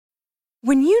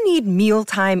When you need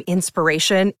mealtime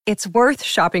inspiration, it's worth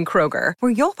shopping Kroger,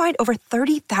 where you'll find over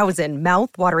 30,000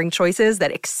 mouth-watering choices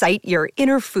that excite your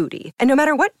inner foodie. And no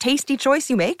matter what tasty choice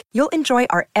you make, you'll enjoy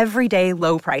our everyday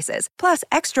low prices, plus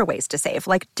extra ways to save,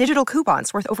 like digital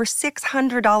coupons worth over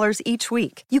 $600 each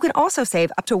week. You can also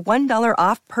save up to $1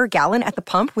 off per gallon at the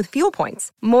pump with fuel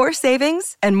points. More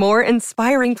savings and more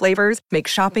inspiring flavors make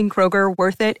shopping Kroger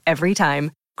worth it every time.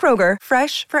 Kroger,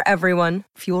 fresh for everyone.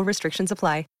 Fuel restrictions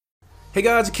apply. Hey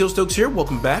guys, Akil Stokes here.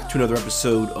 Welcome back to another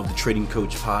episode of the Trading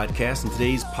Coach Podcast. In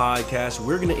today's podcast,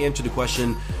 we're going to answer the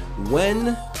question,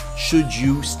 when should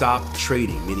you stop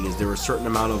trading? Meaning, is there a certain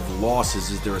amount of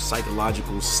losses? Is there a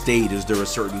psychological state? Is there a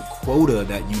certain quota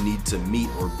that you need to meet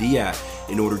or be at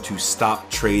in order to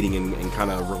stop trading and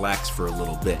kind of relax for a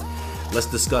little bit? Let's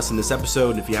discuss in this episode.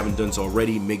 And if you haven't done so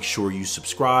already, make sure you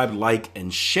subscribe, like,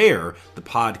 and share the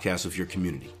podcast with your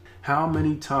community. How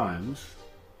many times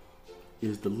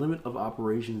is the limit of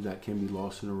operations that can be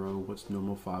lost in a row? What's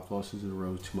normal? 5 losses in a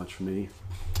row too much for me?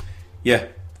 Yeah,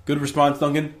 good response,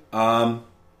 Duncan.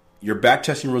 Your back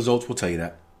testing results will tell you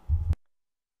that.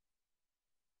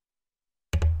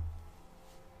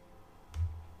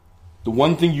 The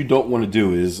one thing you don't want to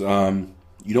do is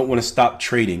you don't want to stop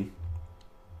trading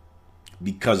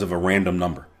because of a random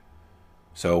number.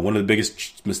 So one of the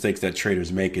biggest mistakes that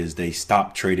traders make is they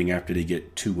stop trading after they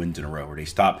get 2 wins in a row, or they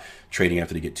stop trading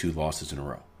after they get 2 losses in a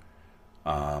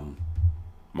row.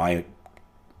 My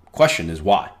question is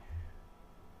why?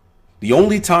 The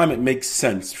only time it makes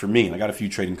sense for me, and I got a few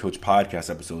Trading Coach podcast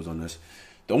episodes on this,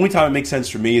 the only time it makes sense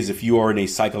for me is if you are in a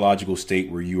psychological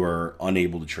state where you are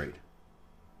unable to trade.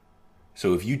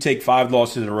 So if you take 5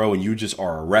 losses in a row and you just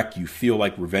are a wreck, you feel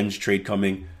like revenge trade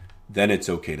coming, then it's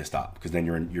okay to stop, because then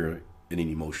you're in an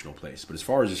emotional place. But as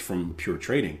far as just from pure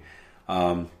trading,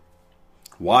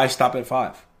 why stop at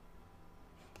 5?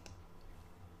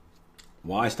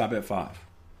 Why stop at 5?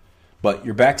 But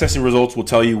your backtesting results will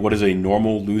tell you what is a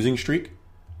normal losing streak,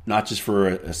 not just for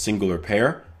a singular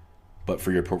pair, but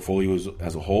for your portfolios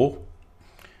as a whole.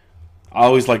 I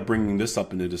always like bringing this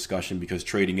up into discussion because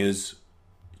trading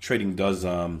does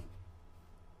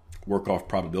work off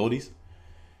probabilities.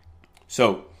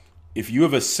 So if you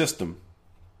have a system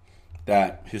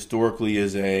that historically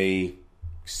is a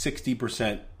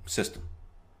 60% system,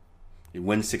 it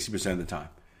wins 60% of the time.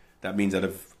 That means out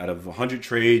of 100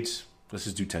 trades, let's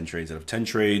just do 10 trades. Out of 10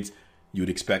 trades, you would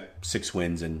expect 6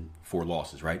 wins and 4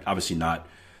 losses, right? Obviously not,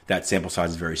 that sample size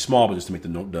is very small, but just to make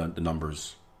the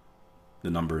numbers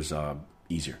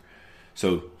easier.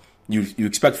 So you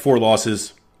expect 4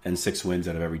 losses and 6 wins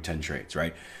out of every 10 trades,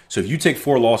 right? So if you take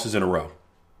 4 losses in a row,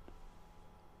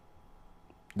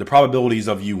 the probabilities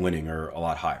of you winning are a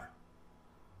lot higher.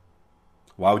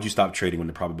 Why would you stop trading when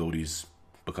the probabilities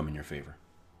become in your favor?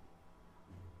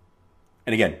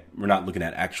 And again, we're not looking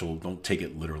at don't take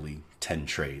it literally 10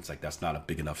 trades. Like, that's not a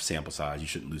big enough sample size. You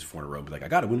shouldn't lose 4 in a row. Be like, I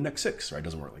got to win the next 6, right? It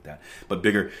doesn't work like that. But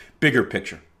bigger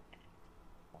picture.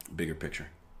 Bigger picture.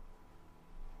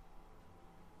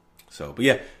 So, but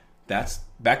yeah, that's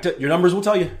back to your numbers will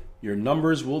tell you. Your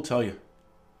numbers will tell you.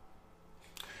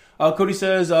 Cody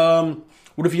says,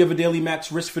 what if you have a daily max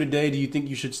risk for the day? Do you think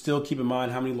you should still keep in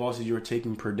mind how many losses you are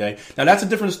taking per day? Now, that's a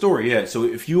different story. Yeah. So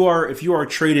if you are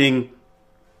trading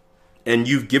and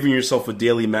you've given yourself a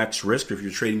daily max risk, or if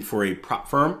you're trading for a prop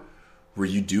firm where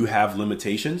you do have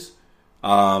limitations,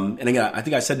 and again, I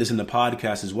think I said this in the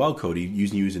podcast as well, Cody,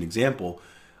 using you as an example.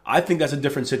 I think that's a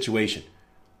different situation.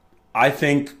 I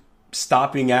think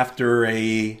stopping after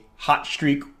a hot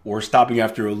streak or stopping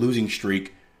after a losing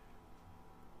streak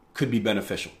could be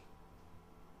beneficial.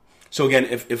 So again,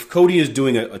 if Cody is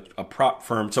doing a prop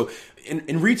firm, so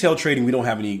in retail trading, we don't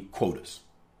have any quotas,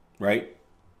 right?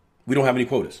 We don't have any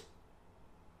quotas.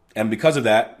 And because of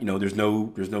that, there's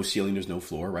no ceiling, there's no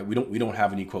floor, right? We don't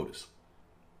have any quotas.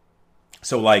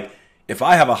 So like, if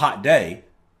I have a hot day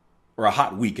or a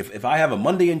hot week, if I have a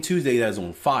Monday and Tuesday that is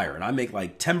on fire and I make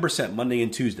like 10% Monday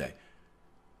and Tuesday,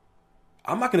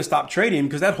 I'm not going to stop trading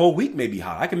because that whole week may be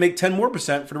hot. I can make 10% more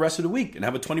for the rest of the week and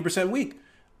have a 20% week.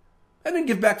 And then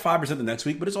give back 5% the next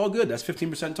week, but it's all good. That's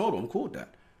 15% total. I'm cool with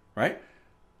that, right?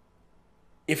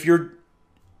 If you're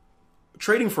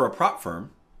trading for a prop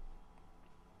firm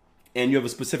and you have a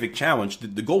specific challenge,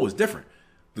 the goal is different.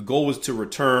 The goal is to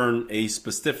return a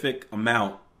specific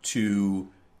amount to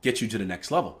get you to the next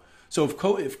level. So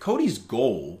if Cody's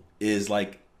goal is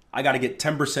like, I got to get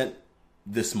 10%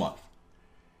 this month.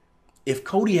 If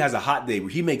Cody has a hot day where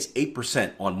he makes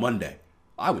 8% on Monday,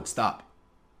 I would stop.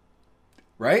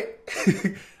 Right?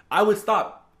 I would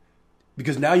stop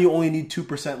because now you only need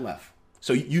 2% left.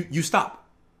 So you stop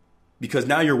because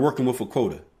now you're working with a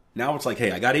quota. Now it's like,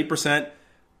 hey, I got 8%.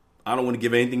 I don't want to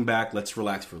give anything back. Let's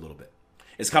relax for a little bit.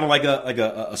 It's kind of like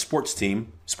a sports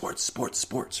team,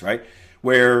 sports, right?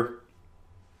 Where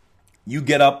you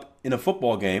get up in a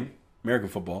football game, American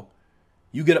football,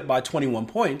 you get up by 21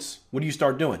 points. What do you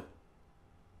start doing?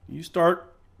 You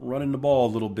start running the ball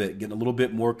a little bit, getting a little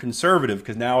bit more conservative,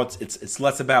 because now it's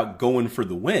less about going for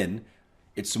the win.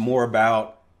 It's more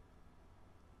about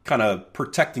kind of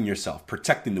protecting yourself,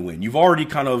 protecting the win. You've already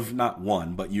kind of not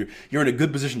won, but you're in a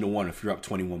good position to win if you're up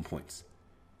 21 points.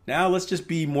 Now let's just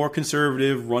be more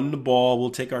conservative, run the ball. We'll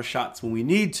take our shots when we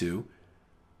need to,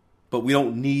 but we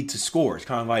don't need to score. It's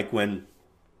kind of like when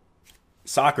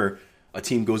soccer, a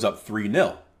team goes up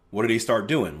 3-0. What do they start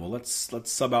doing? Well, let's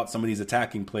sub out some of these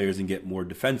attacking players and get more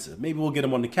defensive. Maybe we'll get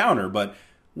them on the counter, but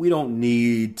we don't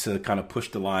need to kind of push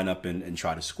the line up and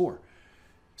try to score.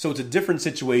 So it's a different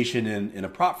situation in a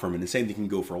prop firm, and the same thing can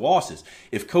go for losses.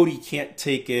 If Cody can't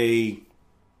take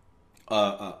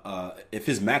if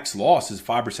his max loss is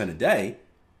 5% a day,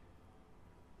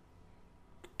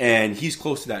 and he's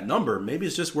close to that number, maybe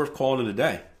it's just worth calling it a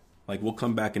day. Like, we'll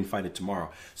come back and fight it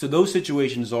tomorrow. So those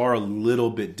situations are a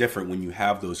little bit different when you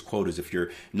have those quotas if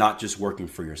you're not just working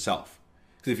for yourself.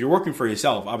 Because if you're working for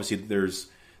yourself, obviously there's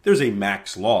a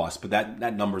max loss, but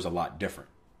that number is a lot different.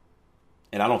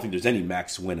 And I don't think there's any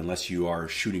max win unless you are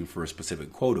shooting for a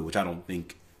specific quota, which I don't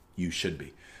think you should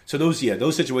be. So those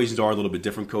situations are a little bit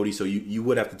different, Cody. So you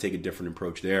would have to take a different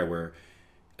approach there where,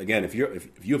 again, if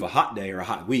you have a hot day or a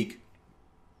hot week,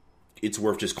 it's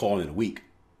worth just calling it a week.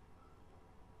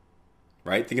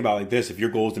 Right? Think about it like this. If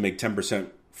your goal is to make 10%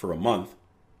 for a month,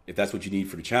 if that's what you need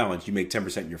for the challenge, you make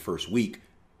 10% in your first week.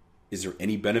 Is there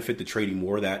any benefit to trading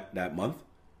more that month?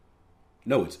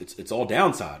 No, it's all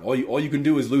downside. All you can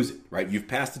do is lose it, right? You've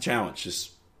passed the challenge.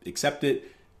 Just accept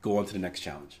it, go on to the next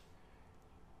challenge.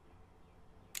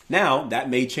 Now, that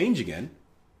may change again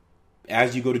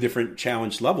as you go to different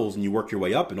challenge levels and you work your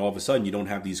way up and all of a sudden you don't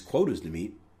have these quotas to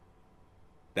meet.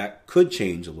 That could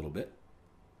change a little bit.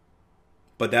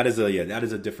 But that is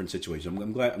a different situation.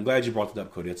 I'm glad you brought that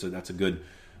up, Cody. That's a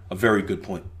very good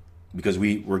point. Because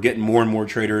we're getting more and more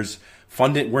traders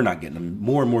funded. We're not getting them.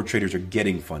 More and more traders are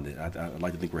getting funded. I'd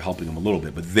like to think we're helping them a little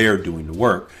bit, but they're doing the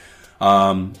work.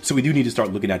 So we do need to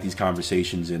start looking at these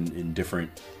conversations in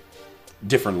different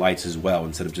lights as well,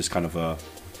 instead of just kind of a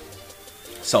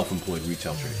self-employed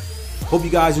retail trader. Hope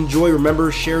you guys enjoy.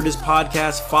 Remember, share this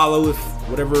podcast, follow if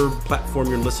whatever platform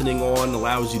you're listening on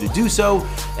allows you to do so,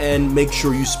 and make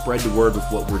sure you spread the word with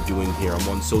what we're doing here. I'm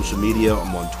on social media.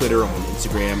 I'm on Twitter. I'm on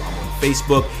Instagram. I'm on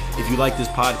Facebook. If you like this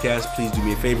podcast, please do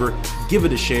me a favor. Give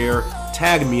it a share.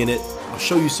 Tag me in it. I'll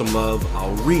show you some love.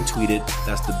 I'll retweet it.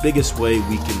 That's the biggest way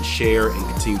we can share and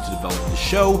continue to develop the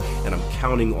show, and I'm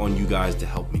counting on you guys to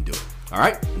help me do it. All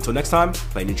right, until next time,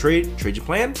 plan your trade, trade your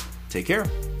plan. Take care.